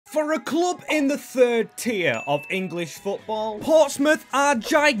For a club in the third tier of English football, Portsmouth are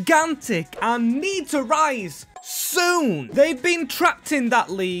gigantic and need to rise soon. They've been trapped in that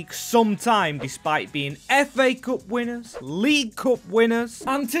league some time despite being FA Cup winners, League Cup winners,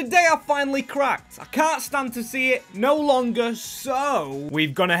 and today I finally cracked. I can't stand to see it no longer, so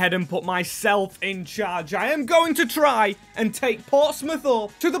we've gone ahead and put myself in charge. I am going to try and take Portsmouth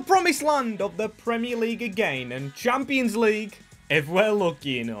up to the promised land of the Premier League again and Champions League, if we're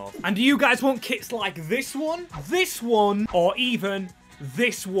lucky enough. And do you guys want kits like this one, or even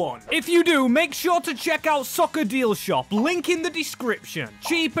this one? If you do, make sure to check out Soccer Deal Shop, link in the description.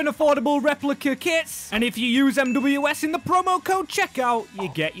 Cheap and affordable replica kits, and if you use MWS in the promo code checkout, you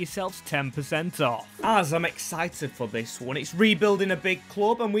get yourselves 10% off. As I'm excited for this one, it's rebuilding a big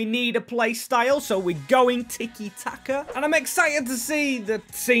club and we need a play style, so we're going tiki-taka. And I'm excited to see the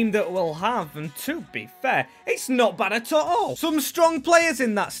team that we'll have, and to be fair, it's not bad at all. Some strong players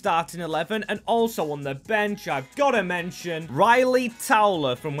in that starting 11, and also on the bench, I've got to mention Riley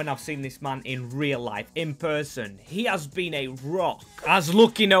Towler from when I've seen this man in real life, in person. He has been a rock. As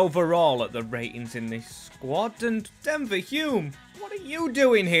looking overall at the ratings in this squad, and Denver Hume, what are you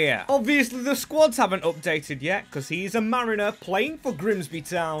doing here? Obviously, the squads haven't updated yet because he's a Mariner playing for Grimsby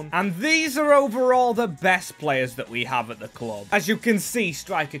Town. And these are overall the best players that we have at the club. As you can see,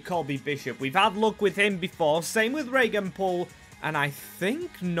 striker Colby Bishop, we've had luck with him before. Same with Regan Poole. And I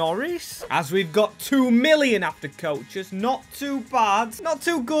think Norris, as we've got 2 million after coaches. Not too bad. Not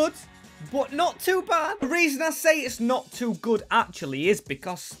too good, but not too bad. The reason I say it's not too good actually is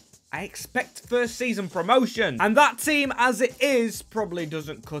because I expect first season promotion. And that team, as it is, probably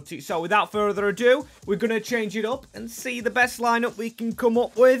doesn't cut it. So without further ado, we're going to change it up and see the best lineup we can come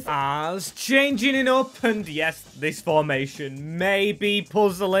up with. As changing it up, and yes, this formation may be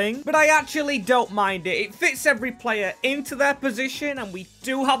puzzling, but I actually don't mind it. It fits every player into their position, and we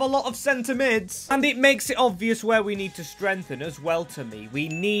do have a lot of centre mids. And it makes it obvious where we need to strengthen as well to me. We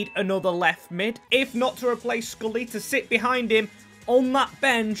need another left mid, if not to replace Scully, to sit behind him on that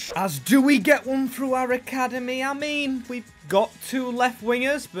bench. As do we get one through our academy? I mean, we've got 2 left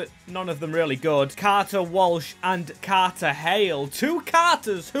wingers, but none of them really good. Carter Walsh and Carter Hale. 2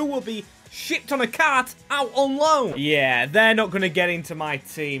 Carters who will be shipped on a cart out on loan. Yeah, they're not going to get into my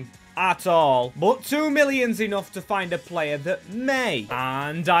team at all, but 2 million's enough to find a player that may.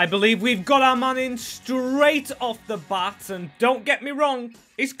 And I believe we've got our man in straight off the bat, and don't get me wrong,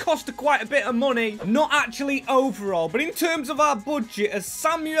 it's cost quite a bit of money. Not actually overall, but in terms of our budget, as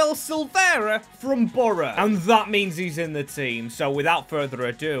Samuel Silvera from Borough. And that means he's in the team. So without further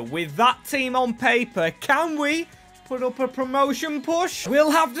ado, with that team on paper, can we put up a promotion push?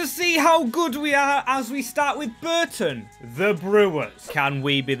 We'll have to see how good we are as we start with Burton, the Brewers. Can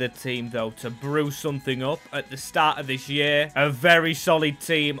we be the team, though, to brew something up at the start of this year? A very solid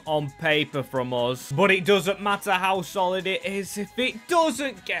team on paper from us, but it doesn't matter how solid it is if it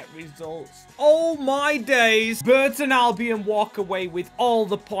doesn't get results. Oh my days. Burton Albion walk away with all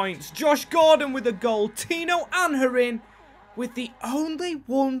the points. Josh Gordon with a goal. Tino Anjorin with the only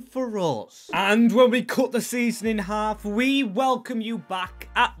one for us. And when we cut the season in half, we welcome you back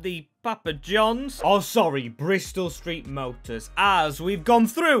at the Papa John's. Oh, sorry, Bristol Street Motors. As we've gone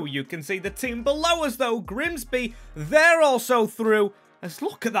through, you can see the team below us, though. Grimsby, they're also through. Let's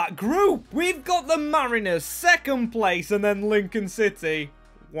look at that group. We've got the Mariners, 2nd place, and then Lincoln City.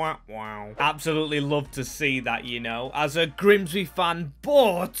 Wow, wow. Absolutely love to see that, you know, as a Grimsby fan,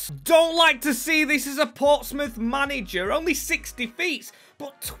 but don't like to see this as a Portsmouth manager. Only 6 defeats,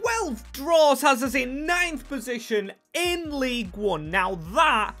 but 12 draws has us in 9th position in League One. Now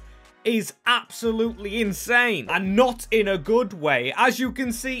that is absolutely insane, and not in a good way. As you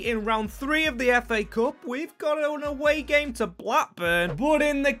can see, in round 3 of the FA Cup, we've got an away game to Blackburn, but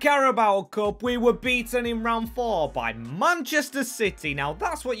in the Carabao Cup, we were beaten in round 4 by Manchester City. Now,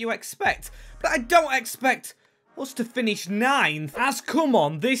 that's what you expect, but I don't expect us to finish 9th, as come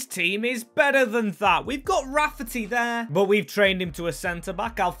on, this team is better than that. We've got Rafferty there, but we've trained him to a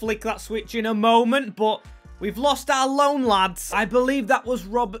centre-back. I'll flick that switch in a moment, but we've lost our loan lads. I believe that was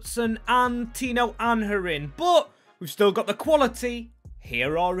Robertson and Tino Anjorin, but we've still got the quality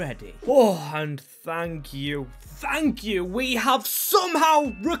here already. Oh, and thank you, we have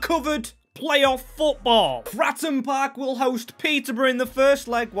somehow recovered playoff football. Fratton Park will host Peterborough in the first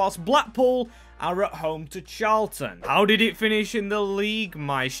leg, whilst Blackpool are at home to Charlton. How did it finish in the league,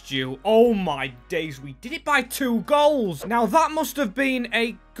 my stew? Oh my days, we did it by 2 goals. Now that must have been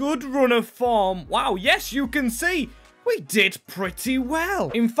a good run of form. Wow, yes, you can see we did pretty well.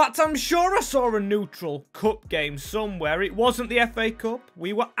 In fact, I'm sure I saw a neutral cup game somewhere. It wasn't the FA Cup.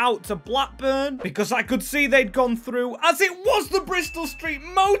 We were out to Blackburn because I could see they'd gone through, as it was the Bristol Street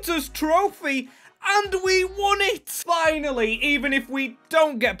Motors Trophy. And we won it! Finally, even if we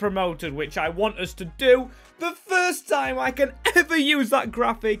don't get promoted, which I want us to do, the first time I can ever use that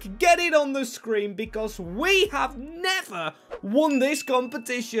graphic, get it on the screen, because we have never won this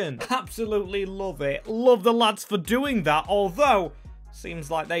competition. Absolutely love it. Love the lads for doing that, although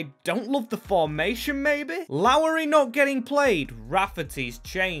seems like they don't love the formation, maybe? Lowry not getting played. Rafferty's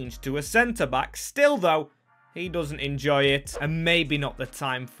changed to a centre-back. Still, though, he doesn't enjoy it, and maybe not the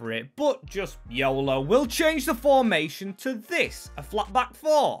time for it, but just YOLO. We'll change the formation to this, a flat back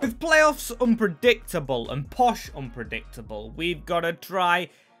four. With playoffs unpredictable and posh unpredictable, we've got to try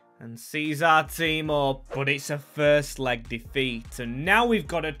and seize our team up, but it's a first leg defeat, and now we've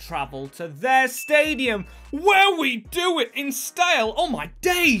got to travel to their stadium, where we do it in style. Oh my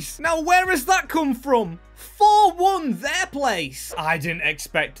days! Now where has that come from? 4-1 their place. I didn't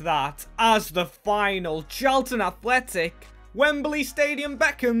expect that. As the final, Charlton Athletic, Wembley Stadium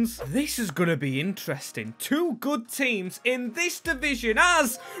beckons. This is going to be interesting. Two good teams in this division,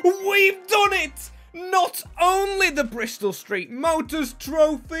 as we've done it! Not only the Bristol Street Motors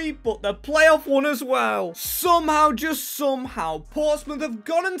Trophy, but the playoff one as well. Somehow, just somehow, Portsmouth have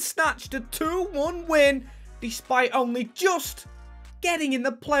gone and snatched a 2-1 win, despite only just getting in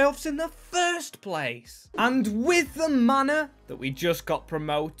the playoffs in the first place. And with the manner that we just got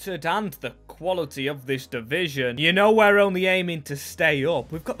promoted and the quality of this division, you know we're only aiming to stay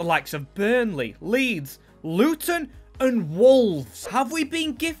up. We've got the likes of Burnley, Leeds, Luton, and Wolves. Have we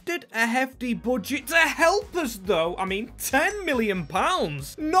been gifted a hefty budget to help us though? I mean, £10 million.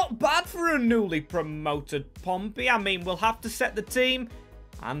 Not bad for a newly promoted Pompey. I mean, we'll have to set the team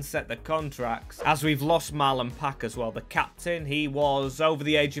and set the contracts, as we've lost Marlon Pack as well, the captain. He was over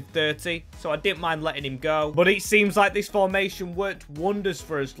the age of 30, so I didn't mind letting him go. But it seems like this formation worked wonders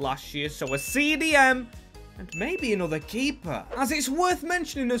for us last year, so a CDM and maybe another keeper. As it's worth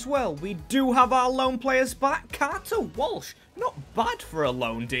mentioning as well, we do have our loan players back. Carter Walsh, not bad for a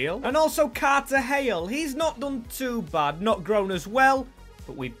loan deal. And also Carter Hale, he's not done too bad, not grown as well,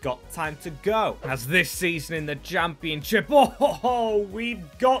 but we've got time to go. As this season in the Championship,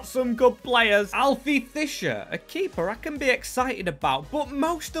 we've got some good players. Alfie Fisher, a keeper I can be excited about, but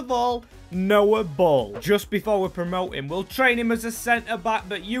most of all, Noah Bull. Just before we promote him, we'll train him as a centre-back,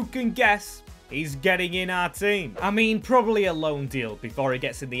 but you can guess he's getting in our team. I mean, probably a loan deal before he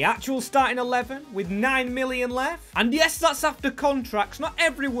gets in the actual starting 11 with 9 million left. And yes, that's after contracts. Not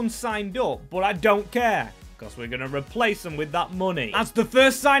everyone's signed up, but I don't care, because we're going to replace them with that money. As the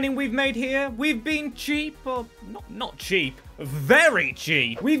first signing we've made here, we've been cheap, or not cheap, very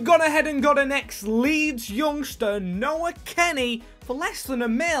cheap. We've gone ahead and got an ex-Leeds youngster, Noah Kenny, for less than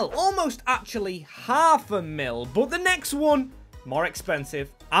 £1 million. Almost actually £500,000. But the next one, more expensive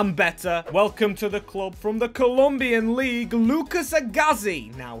and better. Welcome to the club from the Colombian League, Lucas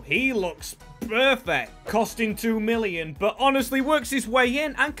Agazi. Now he looks perfect, costing £2 million, but honestly works his way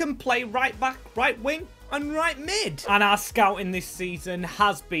in and can play right back, right wing, and right mid. And our scouting this season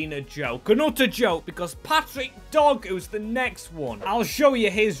has been a joke. An utter joke, because Patrick Dog, who's the next one, I'll show you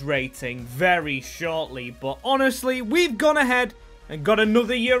his rating very shortly, but honestly, we've gone ahead and got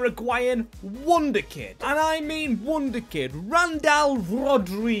another Uruguayan wonder kid. And I mean wonder kid, Randall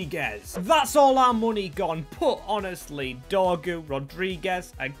Rodriguez. That's all our money gone, but honestly, Dorgu,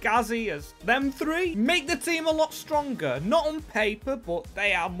 Rodriguez, Agazi as them three make the team a lot stronger. Not on paper, but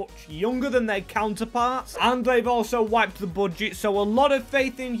they are much younger than their counterparts. And they've also wiped the budget, so a lot of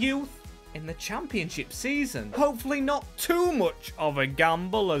faith in youth in the Championship season. Hopefully not too much of a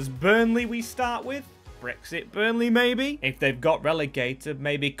gamble, as Burnley we start with. Brexit Burnley maybe? If they've got relegated,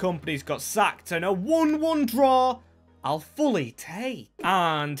 maybe Company's got sacked, and a 1-1 draw I'll fully take.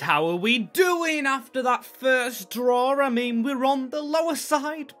 And how are we doing after that first draw? I mean, we're on the lower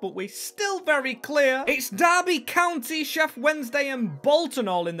side, but we're still very clear. It's Derby County, Sheffield Wednesday and Bolton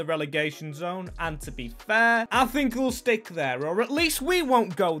all in the relegation zone. And to be fair, I think we'll stick there, or at least we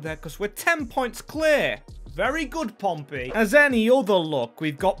won't go there, because we're 10 points clear. Very good, Pompey. As any other luck,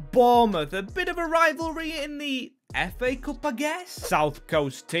 we've got Bournemouth, a bit of a rivalry in the FA Cup, I guess? South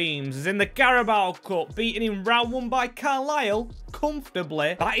Coast teams, as in the Carabao Cup, beaten in round 1 by Carlisle,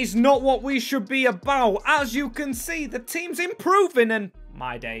 comfortably. That is not what we should be about. As you can see, the team's improving, and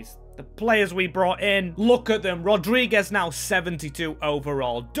my days, the players we brought in, look at them. Rodriguez now 72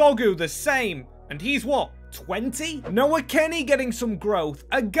 overall. Dogu the same, and he's what? 20? Noah Kenny getting some growth.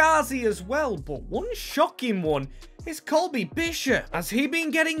 Agazi as well, but one shocking one is Colby Bishop. Has he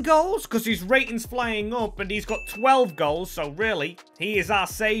been getting goals? Because his rating's flying up and he's got 12 goals, so really, he is our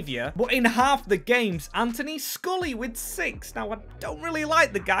saviour. But in half the games, Anthony Scully with 6. Now, I don't really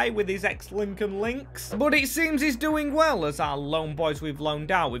like the guy with his ex-Lincoln links, but it seems he's doing well as our lone boys we've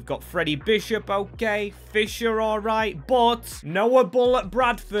loaned out. We've got Freddie Bishop, okay, Fisher, alright, but Noah Bull at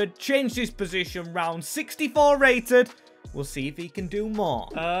Bradford changed his position round, 64 rated. We'll see if he can do more.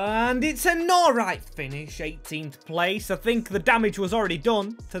 And it's an alright finish, 18th place. I think the damage was already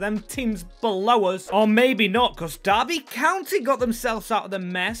done to them teams below us. Or maybe not, because Derby County got themselves out of the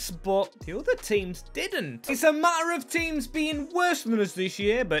mess, but the other teams didn't. It's a matter of teams being worse than us this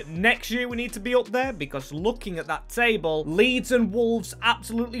year, but next year we need to be up there, because looking at that table, Leeds and Wolves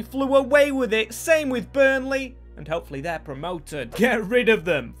absolutely flew away with it. Same with Burnley. And hopefully they're promoted. Get rid of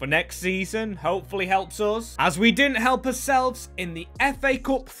them for next season. Hopefully helps us. As we didn't help ourselves in the FA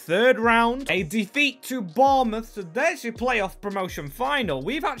Cup 3rd round. A defeat to Bournemouth. So there's your playoff promotion final.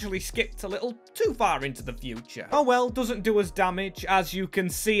 We've actually skipped a little too far into the future. Oh well, doesn't do us damage. As you can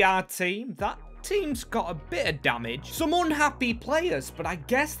see, our team, that team's got a bit of damage. Some unhappy players, but I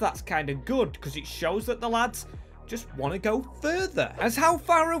guess that's kind of good because it shows that the lads just want to go further. As how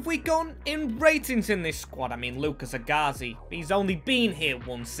far have we gone in ratings in this squad? I mean, Lucas Agazi, he's only been here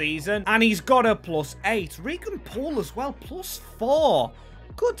 1 season, and he's got a +8. Regan Poole as well, +4.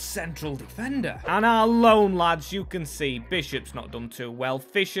 Good central defender. And our lone lads, you can see, Bishop's not done too well.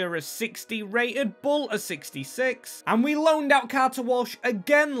 Fisher a 60 rated, Bull a 66. And we loaned out Carter Walsh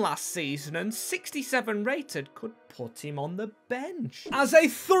again last season, and 67 rated could put him on the bench. As a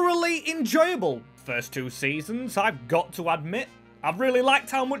thoroughly enjoyable first 2 seasons, I've got to admit, I've really liked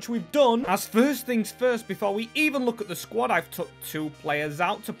how much we've done. As first things first, before we even look at the squad, I've took 2 players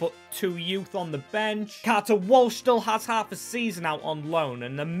out to put 2 youth on the bench. Carter Walsh still has half a season out on loan,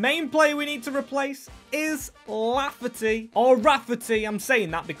 and the main player we need to replace is Lafferty. Or Rafferty, I'm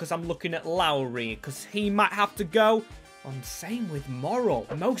saying that because I'm looking at Lowry, because he might have to go. And same with Morrill.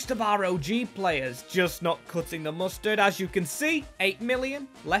 Most of our OG players just not cutting the mustard. As you can see, 8 million,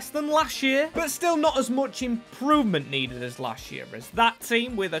 less than last year, but still not as much improvement needed as last year, as that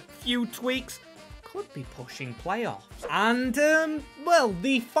team with a few tweaks could be pushing playoffs. And, well,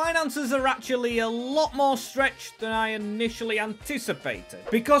 the finances are actually a lot more stretched than I initially anticipated,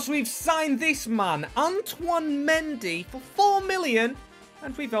 because we've signed this man, Antoine Mendy, for 4 million,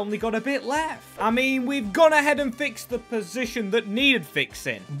 and we've only got a bit left. I mean, we've gone ahead and fixed the position that needed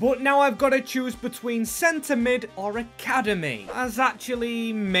fixing. But now I've got to choose between centre mid or academy. As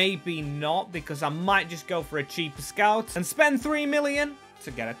actually, maybe not, because I might just go for a cheaper scout and spend 3 million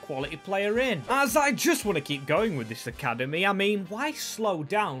to get a quality player in. As I just want to keep going with this academy. I mean, why slow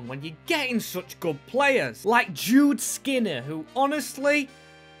down when you're getting such good players? Like Jude Skinner, who honestly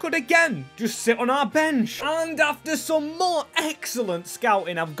could again just sit on our bench. And after some more excellent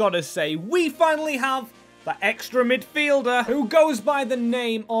scouting, I've got to say, we finally have the extra midfielder who goes by the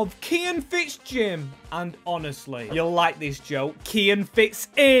name of Kian Fitzjim. And honestly, you'll like this joke. Kian fits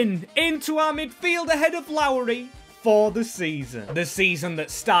into our midfield ahead of Lowry for the season. The season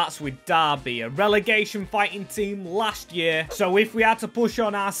that starts with Derby, a relegation fighting team last year. So if we had to push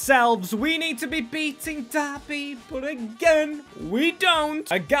on ourselves, we need to be beating Derby. But again, we don't.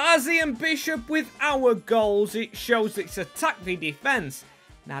 Agazi and Bishop with our goals. It shows it's attack v defense.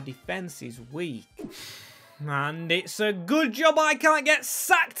 Now defense is weak. And it's a good job I can't get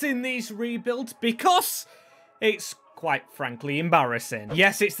sacked in these rebuilds, because it's quite frankly embarrassing.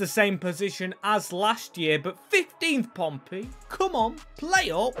 Yes, it's the same position as last year, but 15th Pompey. Come on,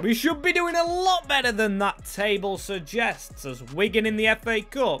 play up. We should be doing a lot better than that table suggests, as Wigan in the FA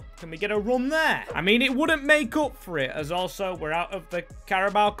Cup. Can we get a run there? I mean, it wouldn't make up for it, as also we're out of the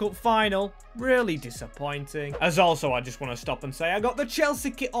Carabao Cup final. Really disappointing. As also, I just want to stop and say I got the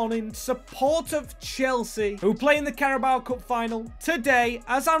Chelsea kit on in support of Chelsea, who play in the Carabao Cup final today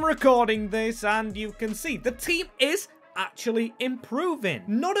as I'm recording this, and you can see the team is actually improving.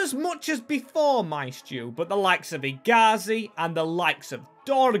 Not as much as before, my stew, but the likes of Igazi and the likes of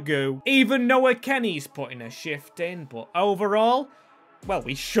Dorgu, even Noah Kenny's putting a shift in, but overall, well,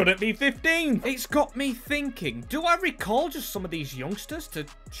 we shouldn't be 15. It's got me thinking, do I recall just some of these youngsters to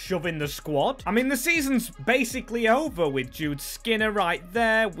shove in the squad? I mean, the season's basically over with Jude Skinner right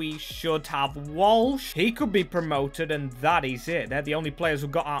there. We should have Walsh. He could be promoted, and that is it. They're the only players who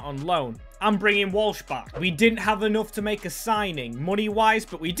got out on loan. I'm bringing Walsh back. We didn't have enough to make a signing money-wise,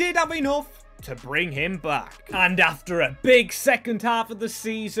 but we did have enough to bring him back. And after a big second half of the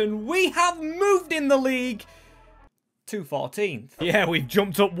season, we have moved in the league to 14th. Yeah, we've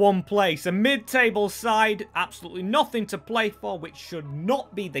jumped up one place. A mid-table side, absolutely nothing to play for, which should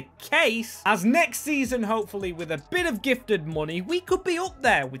not be the case. As next season, hopefully with a bit of gifted money, we could be up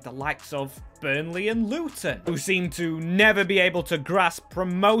there with the likes of Burnley and Luton, who seem to never be able to grasp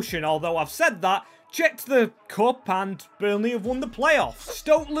promotion. Although I've said that, checked the cup and Burnley have won the playoffs.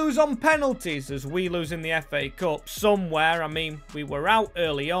 Stoke lose on penalties as we lose in the FA Cup somewhere. I mean, we were out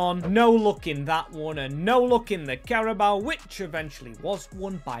early on. No luck in that one and no luck in the Carabao, which eventually was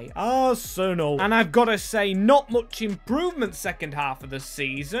won by Arsenal. And I've got to say, not much improvement second half of the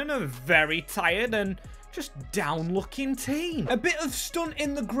season. A very tired and just down-looking team. A bit of stunt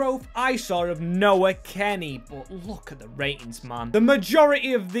in the growth I saw of Noah Kenny, but look at the ratings, man. The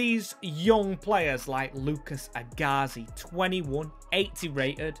majority of these young players, like Lucas Agazi, 21, 80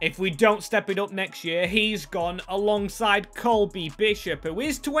 rated. If we don't step it up next year, he's gone alongside Colby Bishop, who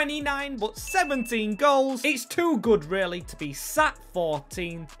is 29, but 17 goals. It's too good, really, to be sat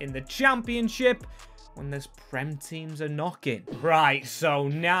 14th in the Championship when there's Prem teams are knocking. Right, so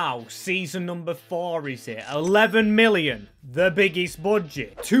now, season number 4 is it. 11 million, the biggest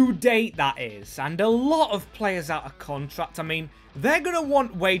budget. To date, that is. And a lot of players out of contract. I mean, they're going to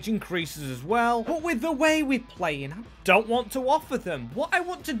want wage increases as well. But with the way we're playing, I don't want to offer them. What I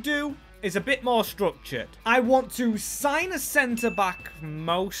want to do is a bit more structured. I want to sign a centre-back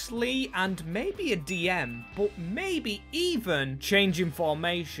mostly, and maybe a DM, but maybe even changing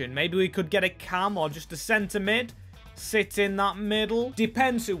formation. Maybe we could get a cam or just a centre-mid, sit in that middle.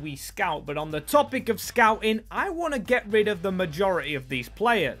 Depends who we scout, but on the topic of scouting, I want to get rid of the majority of these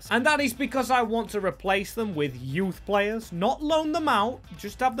players. And that is because I want to replace them with youth players, not loan them out,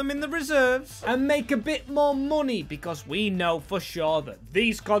 just have them in the reserves, and make a bit more money because we know for sure that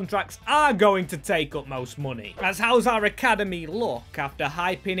these contracts are going to take up most money. As how's our academy look? After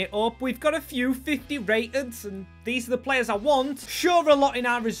hyping it up, we've got a few 50 rateds, and these are the players I want. Sure, a lot in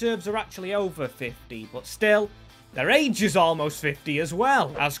our reserves are actually over 50, but still, their age is almost 50 as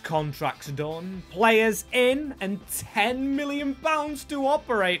well. As contracts done, players in, and £10 million to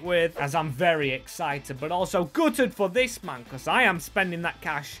operate with. As I'm very excited, but also gutted for this man, because I am spending that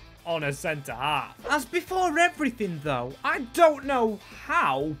cash on a centre-half. As before everything though, I don't know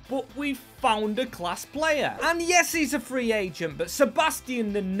how, but we've found a class player. And yes, he's a free agent, but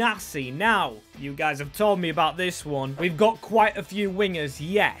Sebastian Nanasi. Now, you guys have told me about this one. We've got quite a few wingers,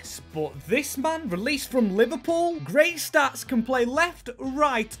 yes, but this man, released from Liverpool, great stats, can play left,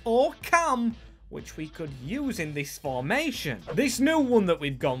 right, or cam, which we could use in this formation. This new one that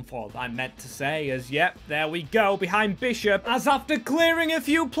we've gone for, I meant to say, as yep, there we go, behind Bishop. As after clearing a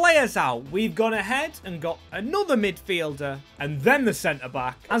few players out, we've gone ahead and got another midfielder, and then the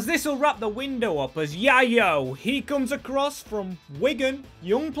centre-back. As this will wrap the window up as Yayo, he comes across from Wigan,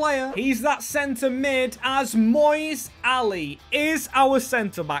 young player. He's that centre-mid, as Moise Alli is our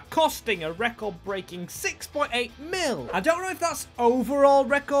centre-back, costing a record-breaking 6.8 mil. I don't know if that's overall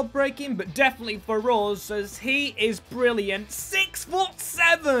record-breaking, but definitely for us, as he is brilliant.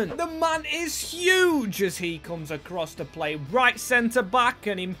 6'7". The man is huge as he comes across to play right centre back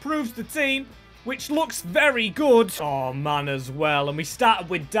and improves the team, which looks very good. Oh man, as well. And we started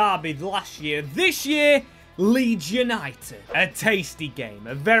with Derby last year. This year, Leeds United. A tasty game,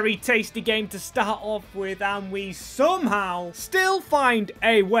 a very tasty game to start off with, and we somehow still find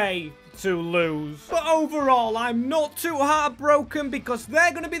a way to lose. But overall, I'm not too heartbroken because they're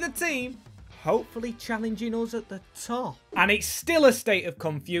going to be the team hopefully challenging us at the top. And it's still a state of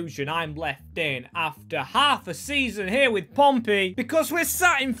confusion I'm left in after half a season here with Pompey, because we're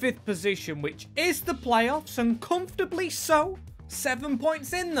sat in 5th position, which is the playoffs, and comfortably so. 7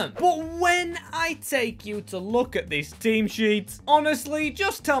 points in them. But when I take you to look at this team sheet, honestly,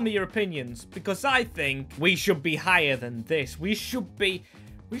 just tell me your opinions, because I think we should be higher than this. We should be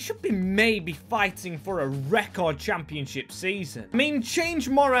maybe fighting for a record championship season. I mean, change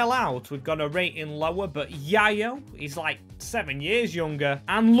Morel out, we've got a rating lower, but Yayo is like 7 years younger.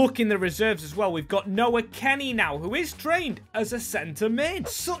 And look in the reserves as well, we've got Noah Kenny now, who is trained as a centre mid.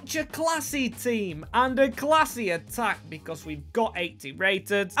 Such a classy team and a classy attack, because we've got 80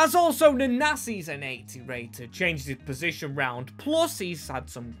 rated. As also Nanasi's an 80 rated, changed his position round, plus he's had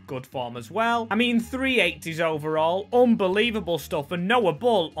some good form as well. I mean, 380s overall, unbelievable stuff. And Noah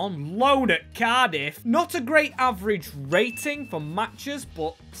Bull on loan at Cardiff. Not a great average rating for matches,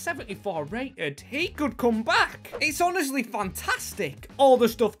 but 74 rated. He could come back. It's honestly fantastic. All the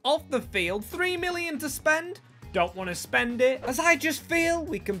stuff off the field, 3 million to spend. Don't want to spend it, as I just feel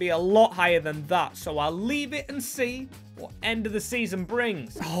we can be a lot higher than that. So I'll leave it and see what end of the season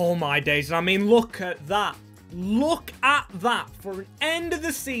brings. Oh my days. I mean, look at that. Look at that. For an end of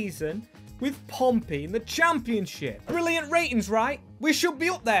the season, with Pompey in the Championship. Brilliant ratings, right? We should be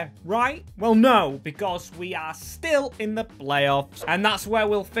up there, right? Well, no, because we are still in the playoffs. And that's where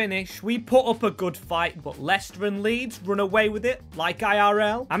we'll finish. We put up a good fight, but Leicester and Leeds run away with it, like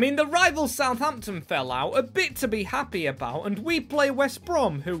IRL. I mean, the rival Southampton fell out, a bit to be happy about, and we play West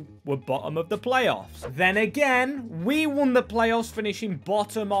Brom, who were bottom of the playoffs. Then again, we won the playoffs, finishing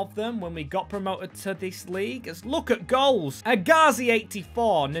bottom of them when we got promoted to this league. As look at goals. Agazi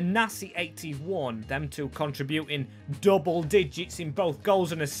 84, Nanasi 81. Them two contributing double digits in both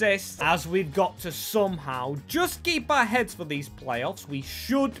goals and assists. As we've got to somehow just keep our heads for these playoffs, we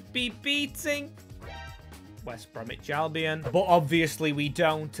should be beating West Bromwich Albion. But obviously we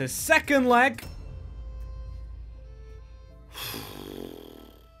don't. A second leg.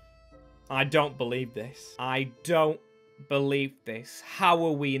 I don't believe this. I don't believe this. How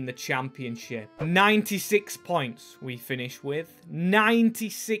are we in the Championship? 96 points we finish with.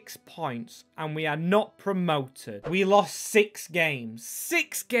 96 points. And we are not promoted. We lost 6 games.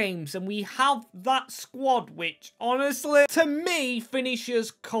 6 games. And we have that squad which, honestly, to me,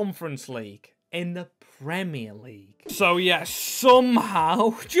 finishes Conference League in the Premier League. So yeah,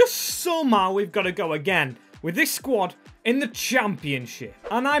 somehow, just somehow, we've got to go again with this squad in the Championship.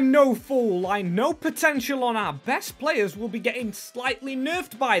 And I'm no fool, I know potential on our best players will be getting slightly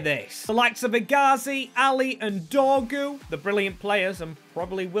nerfed by this. The likes of Agazi, Alli and Dorgu, the brilliant players, and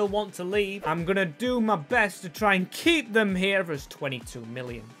probably will want to leave. I'm gonna do my best to try and keep them here as 22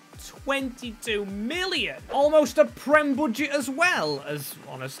 million. 22 million! Almost a Prem budget as well, as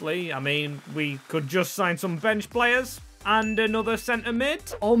honestly, I mean, we could just sign some bench players and another centre mid,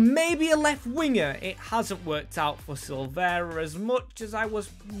 or maybe a left winger. It hasn't worked out for Silva as much as I was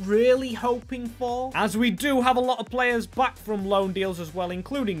really hoping for, as we do have a lot of players back from loan deals as well,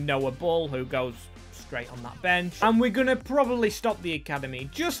 including Noah Bull, who goes straight on that bench. And we're gonna probably stop the academy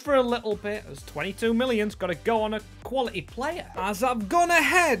just for a little bit, as 22 million's got to go on a quality player. As I've gone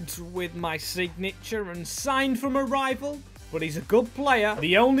ahead with my signature and signed from a rival, but he's a good player.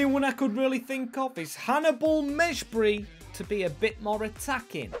 The only one I could really think of is Hannibal Meshbury to be a bit more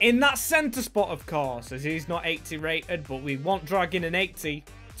attacking. In that centre spot, of course, as he's not 80 rated, but we want dragging an 80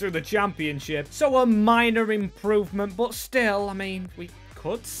 through the Championship. So a minor improvement, but still, I mean, we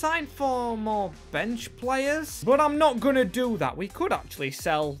could sign for more bench players, but I'm not going to do that. We could actually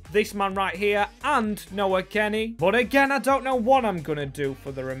sell this man right here and Noah Kenny. But again, I don't know what I'm going to do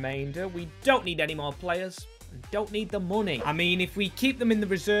for the remainder. We don't need any more players. Don't need the money. I mean, if we keep them in the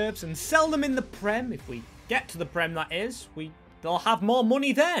reserves and sell them in the Prem, if we get to the Prem, that is, they'll have more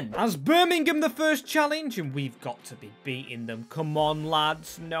money then. As Birmingham the first challenge, and we've got to be beating them. Come on,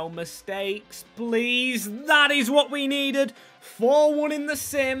 lads. No mistakes, please. That is what we needed. 4-1 in the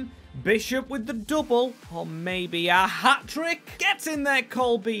sim. Bishop with the double, or maybe a hat-trick. Get in there,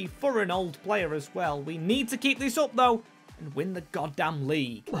 Colby, for an old player as well. We need to keep this up, though, and win the goddamn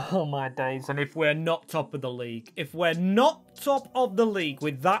league. Oh my days. And if we're not top of the league, if we're not top of the league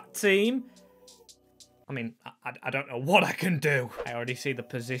with that team, I mean, I don't know what I can do. I already see the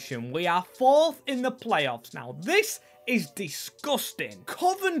position. We are 4th in the playoffs now. This is disgusting.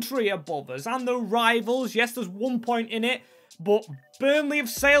 Coventry above us and the rivals. Yes, there's 1 point in it, but Burnley have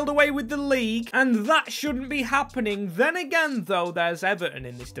sailed away with the league, and that shouldn't be happening. Then again, though, there's Everton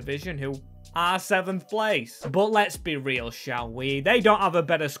in this division who are 7th place. But let's be real, shall we? They don't have a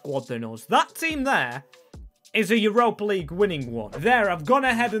better squad than us. That team there is a Europa League winning one. There, I've gone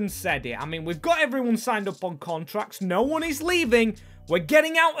ahead and said it. I mean, we've got everyone signed up on contracts. No one is leaving. We're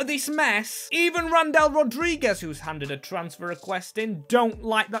getting out of this mess. Even Randall Rodriguez, who's handed a transfer request in, don't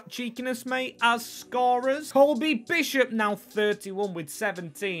like that cheekiness, mate, as scorers. Colby Bishop, now 31 with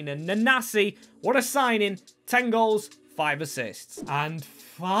 17. And Nanasi, what a signing. 10 goals, 5 assists. And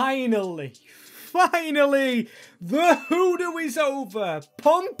finally, the hoodoo is over.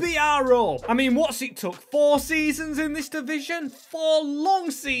 Pompey are up. I mean, what's it took? 4 seasons in this division? 4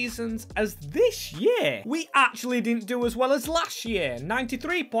 long seasons, as this year we actually didn't do as well as last year.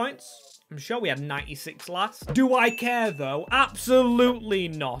 93 points. I'm sure we had 96 last. Do I care, though? Absolutely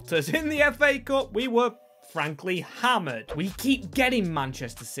not. As in the FA Cup, we were frankly hammered. We keep getting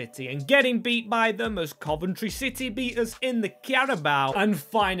Manchester City and getting beat by them, as Coventry City beat us in the Carabao. And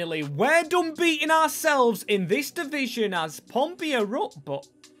finally, we're done beating ourselves in this division as Pompey are up, but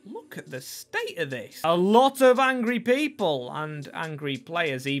look at the state of this. A lot of angry people and angry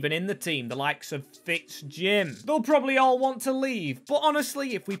players even in the team, the likes of Fitz Jim. They'll probably all want to leave, but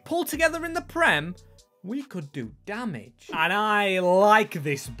honestly, if we pull together in the Prem, we could do damage. And I like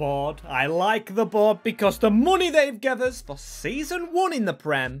this board. I like the board because the money they've given us for season 1 in the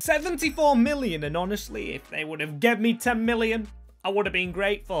Prem, 74 million, and honestly, if they would have given me 10 million, I would have been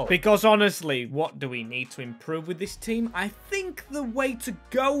grateful. Because honestly, what do we need to improve with this team? I think the way to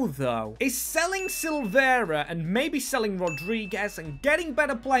go, though, is selling Silva and maybe selling Rodriguez and getting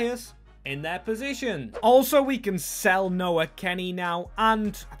better players in their position. Also, we can sell Noah Kenny now,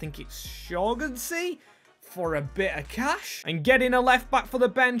 and I think it's Shogunsi for a bit of cash, and getting a left back for the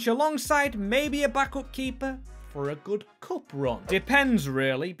bench alongside maybe a backup keeper for a good cup run. Depends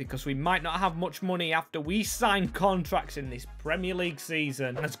really, because we might not have much money after we sign contracts in this Premier League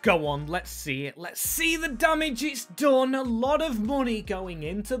season. Let's go on, let's see it. Let's see the damage it's done. A lot of money going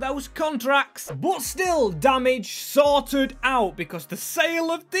into those contracts, but still damage sorted out because the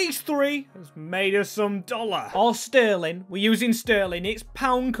sale of these three has made us some dollar. Or sterling, we're using sterling, it's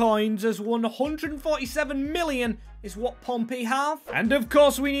pound coins, as 147 million is what Pompey have. And of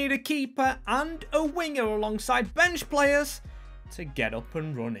course we need a keeper and a winger alongside bench players to get up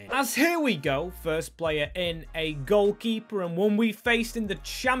and running. As here we go, first player in, a goalkeeper, and one we faced in the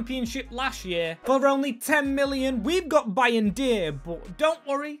championship last year. For only 10 million, we've got Bayindir, but don't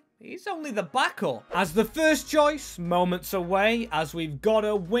worry, he's only the backup. As the first choice, moments away, as we've got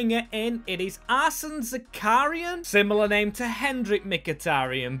a winger in, it is Arsene Zakarian. Similar name to Hendrik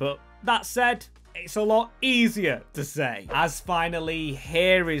Mkhitaryan, but that said, it's a lot easier to say. As finally,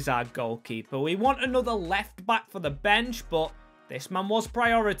 here is our goalkeeper. We want another left back for the bench, but this man was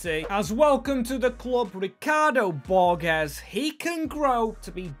priority. As welcome to the club, Ricardo Borges. He can grow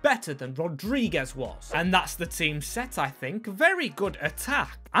to be better than Rodriguez was. And that's the team set, I think. Very good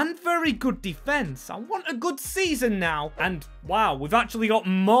attack and very good defense. I want a good season now. And wow, we've actually got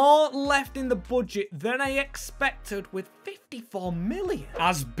more left in the budget than I expected with 54 million.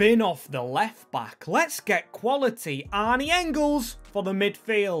 As bin off the left back, let's get quality. Arnie Engels for the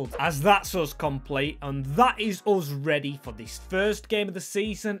midfield, as that's us complete, and that is us ready for this first game of the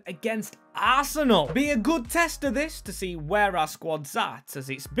season against Arsenal. Be a good test of this to see where our squad's at, as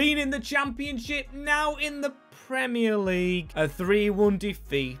it's been in the Championship, now in the Premier League. A 3-1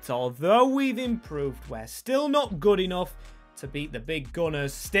 defeat. Although we've improved, we're still not good enough to beat the big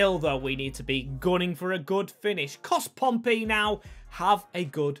gunners. Still though, we need to be gunning for a good finish. Cos Pompey now have a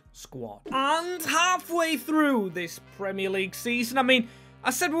good squad. And halfway through this Premier League season, I mean, I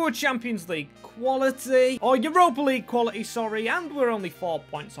said we were Champions League quality, or Europa League quality, sorry, and we're only 4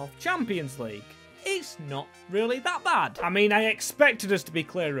 points off Champions League. It's not really that bad. I mean, I expected us to be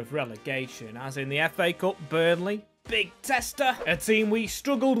clear of relegation, as in the FA Cup, Burnley, big tester. A team we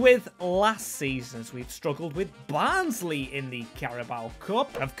struggled with last season, as we've struggled with Barnsley in the Carabao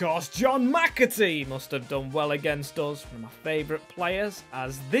Cup. Of course, John McAtee must have done well against us, one of my favourite players,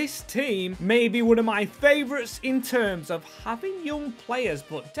 as this team may be one of my favourites in terms of having young players,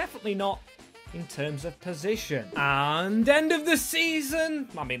 but definitely not in terms of position. And end of the season,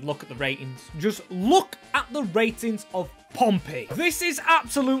 I mean, look at the ratings. Just look at the ratings of Pompey. This is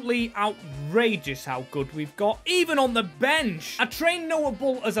absolutely outrageous how good we've got, even on the bench. I trained Noah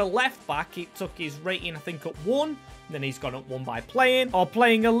Bull as a left back. It took his rating, I think, up 1. Then he's gone up 1 by playing, or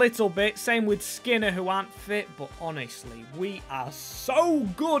playing a little bit. Same with Skinner, who aren't fit, but honestly, we are so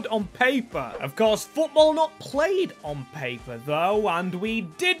good on paper. Of course, football not played on paper, though, and we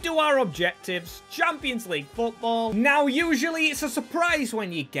did do our objectives. Champions League football. Now, usually it's a surprise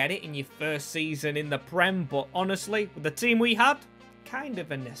when you get it in your first season in the Prem, but honestly, with the team we had, kind of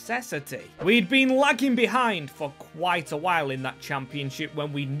a necessity. We'd been lagging behind for quite a while in that championship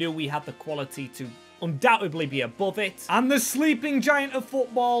when we knew we had the quality to undoubtedly be above it. And the sleeping giant of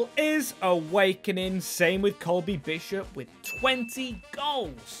football is awakening. Same with Colby Bishop with 20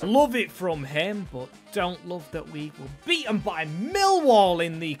 goals. Love it from him, but don't love that we were beaten by Millwall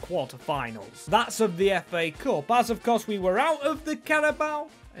in the quarterfinals. That's of the FA Cup, as of course we were out of the Carabao.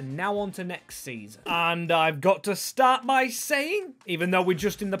 And now on to next season. And I've got to start by saying, even though we're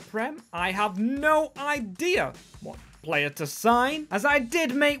just in the Prem, I have no idea what player to sign, as I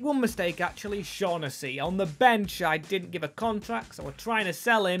did make one mistake actually. Shaughnessy on the bench, I didn't give a contract, so we're trying to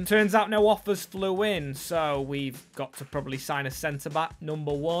sell him. Turns out no offers flew in, so we've got to probably sign a centre-back,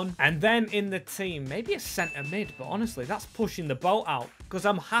 number 1. And then in the team, maybe a centre-mid, but honestly, that's pushing the boat out, because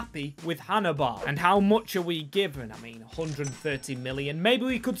I'm happy with Hannibal. And how much are we given? I mean, 130 million. Maybe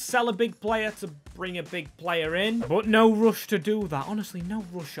we could sell a big player to bring a big player in, but no rush to do that. Honestly, no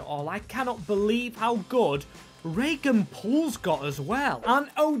rush at all. I cannot believe how good Regan Poole's got as well.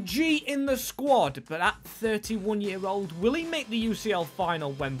 An OG in the squad, but at 31-year-old, will he make the UCL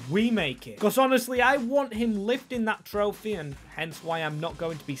final when we make it? Because honestly, I want him lifting that trophy, and hence why I'm not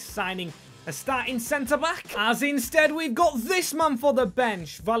going to be signing a starting centre-back. As instead, we've got this man for the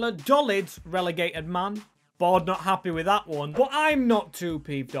bench, Valladolid's relegated man, Board not happy with that one, but I'm not too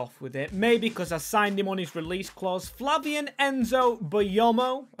peeved off with it. Maybe because I signed him on his release clause. Flavian Enzo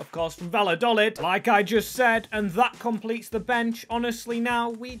Boyomo, of course, from Valladolid, like I just said, and that completes the bench. Honestly, now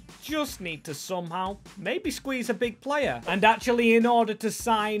we just need to somehow maybe squeeze a big player. And actually, in order to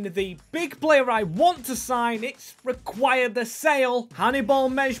sign the big player I want to sign, it's required the sale. Hannibal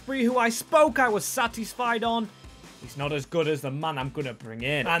Mejbri, who I was satisfied on. He's not as good as the man I'm going to bring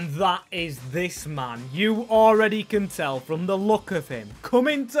in. And that is this man. You already can tell from the look of him.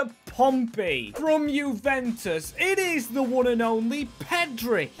 Coming to Pompey from Juventus, it is the one and only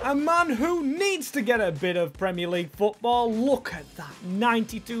Pedri. A man who needs to get a bit of Premier League football. Look at that.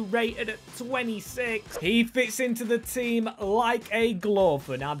 92 rated at 26. He fits into the team like a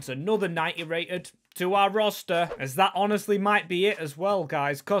glove and adds another 90 rated to our roster, as that honestly might be it as well,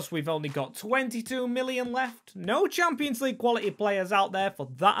 guys, because we've only got 22 million left. No Champions League quality players out there for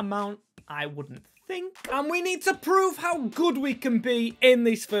that amount, I wouldn't think. And we need to prove how good we can be in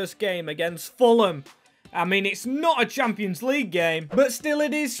this first game against Fulham. I mean, it's not a Champions League game, but still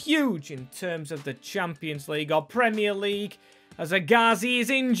it is huge in terms of the Champions League or Premier League. As Agazi is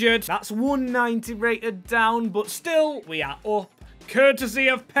injured, that's 190 rated down, but still, we are up. Courtesy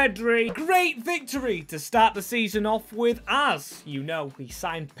of Pedri. Great victory to start the season off with, as you know, we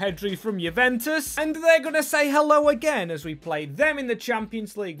signed Pedri from Juventus, and they're going to say hello again as we play them in the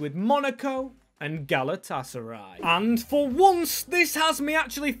Champions League with Monaco and Galatasaray. And for once, this has me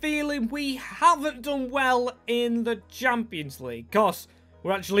actually feeling we haven't done well in the Champions League, because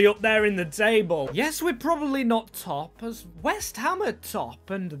we're actually up there in the table. Yes, we're probably not top, as West Ham are top,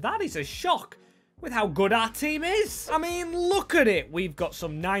 and that is a shock with how good our team is. I mean, look at it. We've got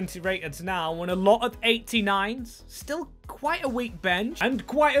some 90 rateds now and a lot of 89s. Still quite a weak bench and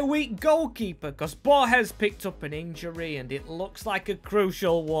quite a weak goalkeeper, because Borges picked up an injury and it looks like a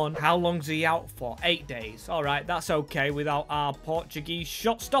crucial one. How long's he out for? 8 days. All right, that's okay without our Portuguese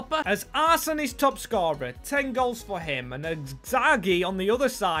shot stopper, as Allison is top scorer, 10 goals for him, and Zaghi on the other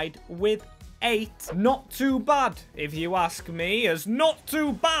side with 8. Not too bad, if you ask me, as not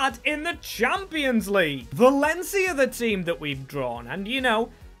too bad in the Champions League. Valencia, the team that we've drawn, and you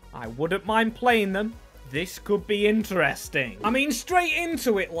know, I wouldn't mind playing them. This could be interesting. I mean, straight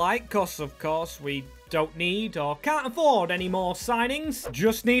into it, like, because of course we don't need or can't afford any more signings.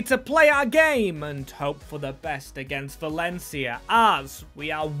 Just need to play our game and hope for the best against Valencia, as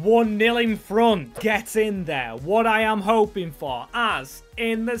we are 1-0 in front. Get in there. What I am hoping for, as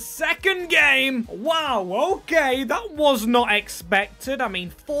in the second game. Wow, okay, that was not expected. I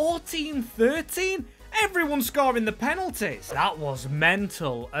mean, 14-13? Everyone scoring the penalties. That was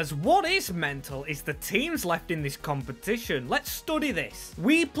mental. As what is mental is the teams left in this competition. Let's study this.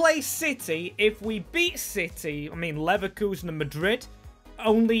 We play City. If we beat City, I mean Leverkusen and Madrid,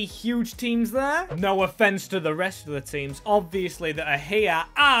 only huge teams there. No offense to the rest of the teams, obviously, that are here,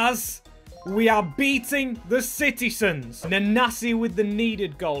 as we are beating the Citizens. Nanasi with the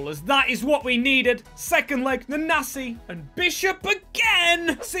needed goal, as that is what we needed. Second leg, Nanasi, and Bishop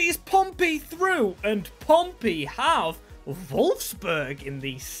again sees Pompey through, and Pompey have Wolfsburg in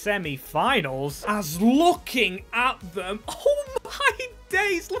the semi-finals. As looking at them, oh my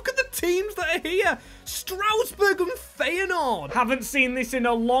days, look at the teams that are here. Strasbourg and Feyenoord. Haven't seen this in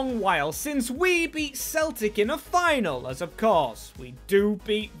a long while, since we beat Celtic in a final, as of course we do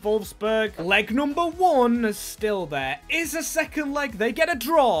beat Wolfsburg. Leg number 1 is still there. Is a second leg. They get a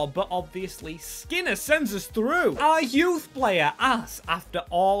draw, but obviously Skinner sends us through. Our youth player, as after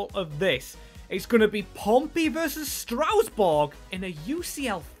all of this, it's going to be Pompey versus Strasbourg in a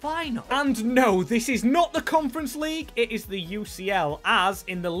UCL final. And no, this is not the Conference League. It is the UCL, as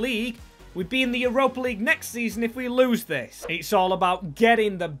in the league, we'd be in the Europa League next season if we lose this. It's all about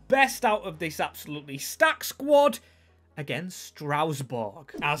getting the best out of this absolutely stacked squad against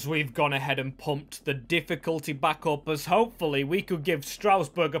Strasbourg. As we've gone ahead and pumped the difficulty back up, as hopefully we could give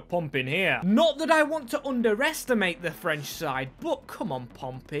Strasbourg a pump in here. Not that I want to underestimate the French side, but come on,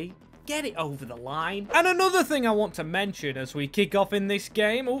 Pompey. Get it over the line. And another thing I want to mention as we kick off in this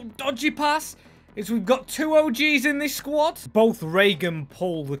game, oh, dodgy pass, is we've got 2 OGs in this squad. Both Reagan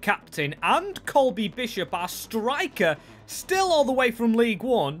Paul, the captain, and Colby Bishop, our striker, still all the way from League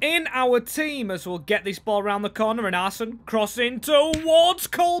One, in our team, as we'll get this ball around the corner, and Allison crossing towards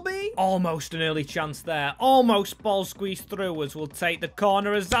Colby. Almost an early chance there. Almost ball squeezed through, as we'll take the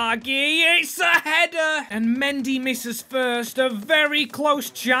corner. Azagi, it's a header! And Mendy misses first. A very close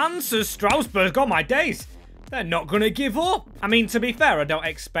chance as Strasbourg, oh my days, they're not going to give up. I mean, to be fair, I don't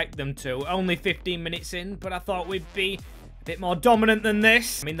expect them to. Only 15 minutes in, but I thought we'd be A bit more dominant than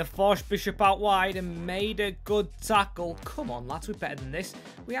this. I mean, the forced Bishop out wide and made a good tackle. Come on, lads, we're better than this.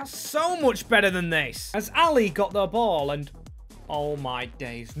 We are so much better than this. As Alli got the ball and... oh my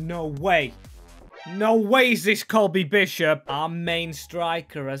days, no way. No way is this Colby Bishop our main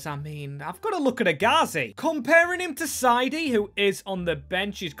striker, as I mean, I've got to look at Agazi. Comparing him to Saidi, who is on the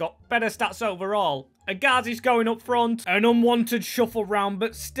bench, he's got better stats overall. Agazi's going up front, an unwanted shuffle round,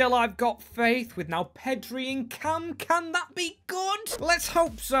 but still I've got faith with now Pedri and Cam. Can that be good? Let's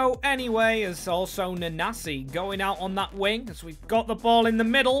hope so anyway, as also Nanasi going out on that wing, as we've got the ball in the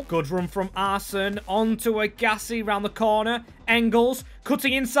middle. Good run from Allison, onto Agazi round the corner. Engels,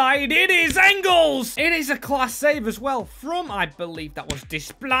 cutting inside, it is Engels! It is a class save as well from, I believe that was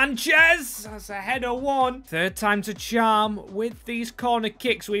Desplanches. That's a header one. Third time to charm with these corner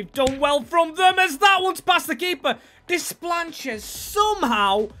kicks. We've done well from them as that one's past the keeper. Desplanches,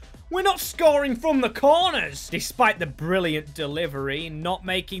 somehow... we're not scoring from the corners, despite the brilliant delivery, not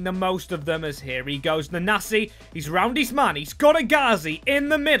making the most of them, as here he goes, Nanasi, he's round his man, he's got Agazi in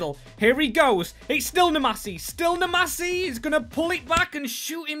the middle, here he goes, it's still Namasi, he's gonna pull it back and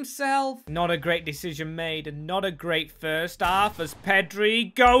shoot himself. Not a great decision made, and not a great first half, as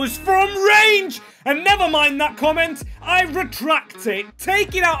Pedri goes from range, and never mind that comment, I retract it,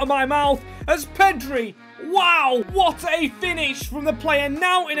 take it out of my mouth, as Pedri... wow, what a finish from the player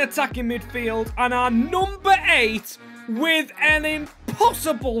now in attacking midfield, and our number 8 with an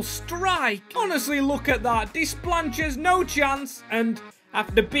impossible strike. Honestly, look at that. Desplanches, no chance, and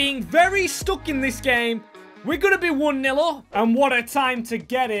after being very stuck in this game, we're going to be 1-0 up. And what a time to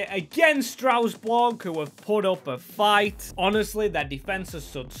get it against Strasbourg, who have put up a fight. Honestly, their defence has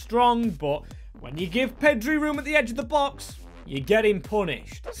stood strong, but when you give Pedri room at the edge of the box... you get him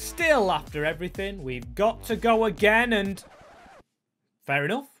punished. Still, after everything, we've got to go again and... fair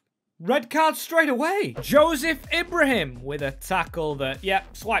enough. Red card straight away. Joseph Ibrahim with a tackle that,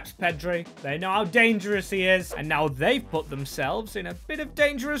 yep, swipes Pedri. They know how dangerous he is. And now they've put themselves in a bit of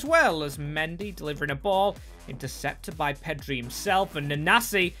danger as well, as Mendy delivering a ball. Intercepted by Pedri himself, and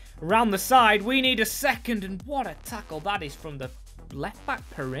Nanasi around the side. We need a second, and what a tackle that is from the... left back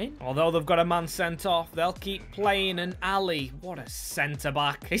Perrin. Although they've got a man sent off, they'll keep playing. And Alli, what a centre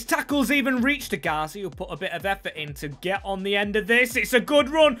back. His tackles even reached Agazi, who put a bit of effort in to get on the end of this. It's a good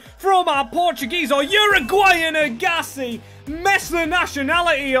run from our Portuguese or Uruguayan Agazi. Messed the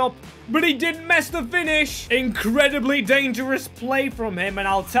nationality up, but he didn't mess the finish. Incredibly dangerous play from him, and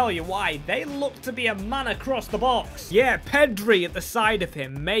I'll tell you why. They look to be a man across the box. Yeah, Pedri at the side of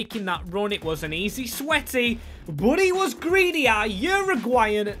him, making that run. It wasn't easy, sweaty, but he was greedy. Our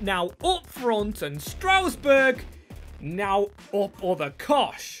Uruguayan now up front, and Strasbourg now up or the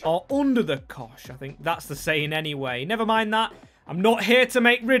kosh, or under the kosh. I think that's the saying anyway. Never mind that. I'm not here to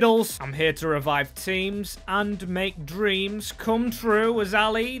make riddles. I'm here to revive teams and make dreams come true. As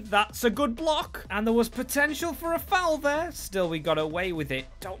Alli, that's a good block. And there was potential for a foul there. Still, we got away with it.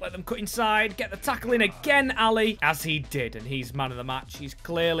 Don't let them cut inside. Get the tackle in again, Alli. As he did, and he's man of the match. He's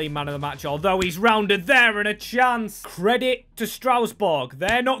clearly man of the match, although he's rounded there and a chance. Credit to Strasbourg.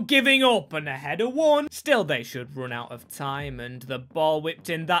 They're not giving up, and a header one. Still, they should run out of time, and the ball whipped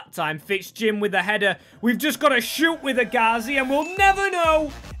in that time. Fitzjim with the header. We've just got to shoot with Agazi, and we'll never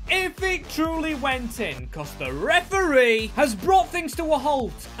know if it truly went in, because the referee has brought things to a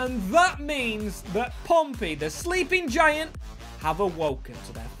halt, and that means that Pompey, the sleeping giant, have awoken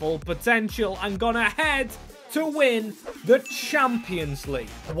to their full potential and gone ahead to win the Champions League.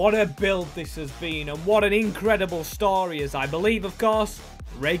 What a build this has been, and what an incredible story, as I believe, of course,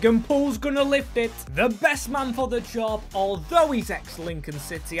 Regan Poole's gonna lift it. The best man for the job, although he's ex-Lincoln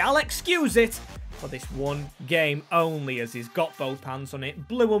City. I'll excuse it for this one game only, as he's got both hands on it.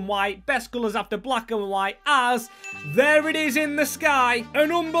 Blue and white, best colours after black and white, as there it is in the sky.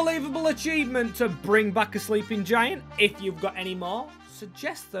 An unbelievable achievement to bring back a sleeping giant. If you've got any more,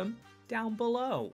 suggest them down below.